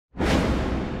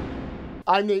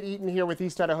I'm Nate Eaton here with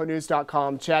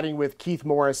EastIdahoNews.com, chatting with Keith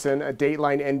Morrison, a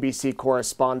Dateline NBC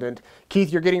correspondent.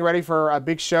 Keith, you're getting ready for a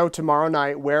big show tomorrow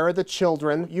night. Where are the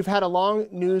children? You've had a long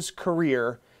news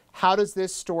career. How does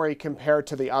this story compare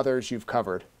to the others you've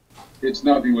covered? It's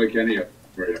nothing like any of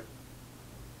it.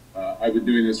 I've been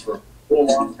doing this for a whole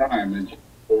long time, and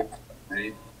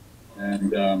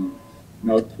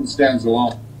it stands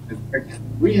alone. In fact,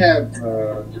 we have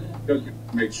just to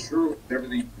make sure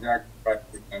everything's exactly right.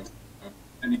 We have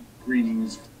any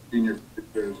screenings, senior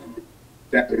officers, and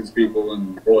deputies people,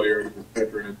 and lawyers,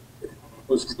 etc.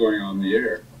 What's going on in the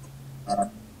air,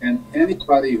 and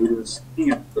anybody who is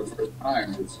seeing it for the first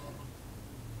time is,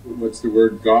 what's the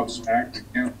word, gobsmacked.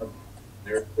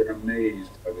 They're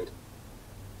amazed by this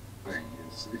thing.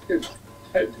 It's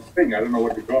a thing. I don't know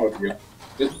what to call it.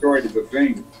 This story is a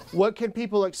thing. What can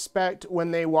people expect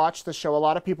when they watch the show? A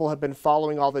lot of people have been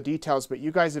following all the details, but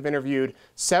you guys have interviewed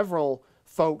several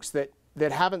folks that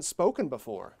haven't spoken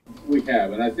before. We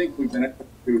have, and I think we've been able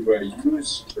to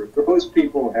use, or those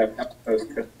people have helped us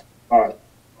cut thought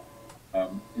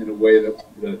in a way that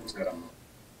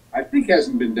I think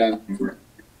hasn't been done before.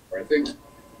 I think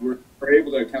we're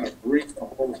able to kind of brief the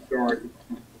whole story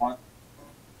in one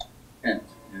and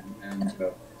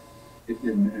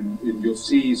you'll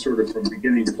see sort of from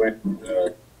beginning to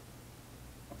end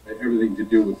everything to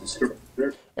do with the story.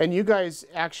 And you guys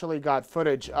actually got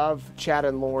footage of Chad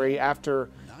and Lori after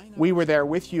we were there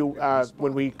with you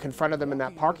when we confronted them in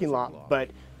that parking lot,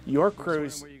 but your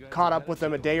crews caught up with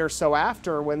them a day or so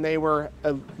after when they were,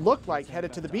 looked like,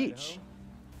 headed to the beach.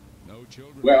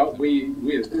 Well, we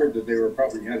assumed that they were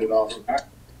probably headed off the back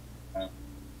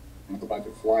and about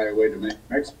to fly away to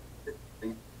Mexico.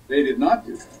 They did not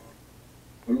do that.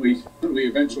 When we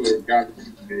eventually got to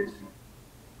the,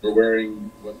 were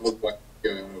wearing what looked like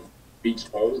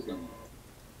beach clothes, and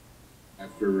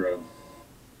after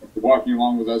walking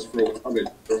along with us for a while, they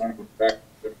went back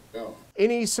to the hotel.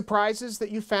 Any surprises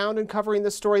that you found in covering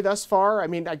this story thus far? I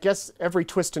mean, I guess every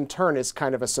twist and turn is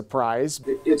kind of a surprise.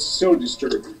 It's so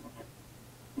disturbing.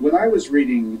 When I was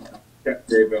reading Chad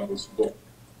Daybell's book,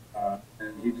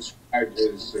 and he described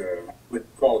his what's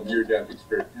called near-death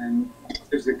experience, and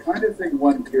it's the kind of thing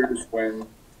one hears when,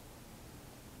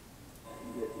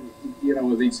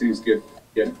 these things get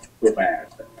so bad.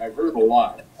 I've heard a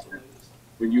lot.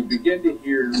 When you begin to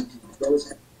hear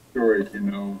those stories,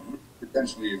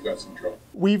 potentially you've got some trouble.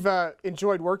 We've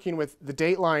enjoyed working with the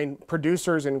Dateline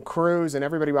producers and crews and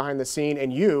everybody behind the scene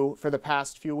and you for the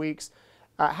past few weeks.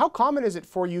 How common is it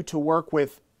for you to work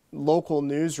with local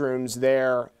newsrooms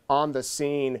there on the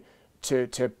scene to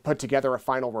put together a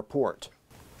final report?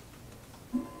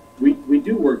 We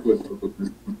do work with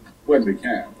when we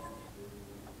can,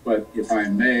 but if I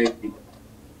may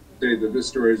say that this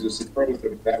story is a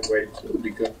superlative that way too,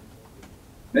 because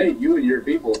Nate, you and your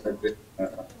people have been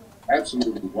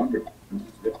absolutely wonderful.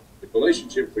 The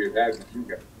relationship we've had with you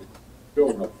guys is so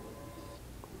helpful.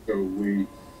 So we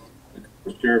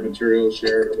share materials,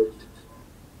 share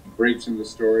breaks in the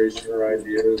story, share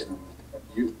ideas, and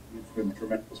you've been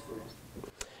tremendous for us.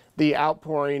 The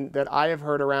outpouring that I have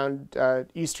heard around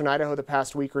Eastern Idaho the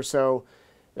past week or so,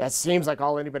 that seems like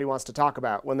all anybody wants to talk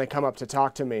about when they come up to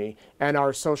talk to me. And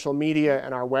our social media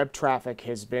and our web traffic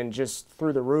has been just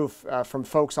through the roof from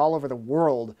folks all over the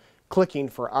world clicking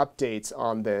for updates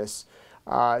on this.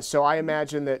 So I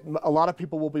imagine that a lot of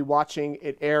people will be watching.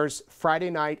 It airs Friday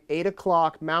night, 8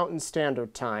 o'clock Mountain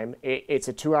Standard Time. It's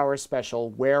a 2-hour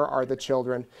special. Where are the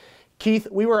children? Keith,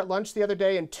 we were at lunch the other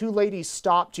day and two ladies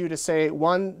stopped you to say,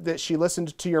 one, that she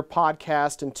listened to your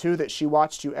podcast, and two, that she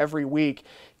watched you every week.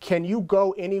 Can you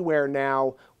go anywhere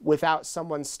now without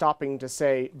someone stopping to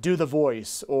say, do the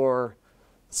voice or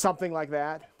something like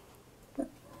that?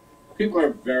 People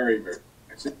are very, very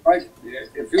nice.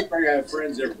 It feels like I have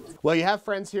friends everywhere. Well, you have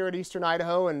friends here at Eastern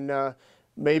Idaho, and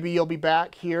maybe you'll be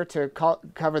back here to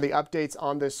cover the updates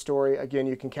on this story. Again,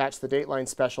 you can catch the Dateline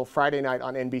special Friday night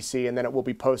on NBC, and then it will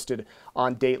be posted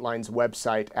on Dateline's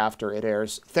website after it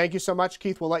airs. Thank you so much,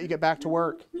 Keith. We'll let you get back to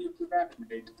work.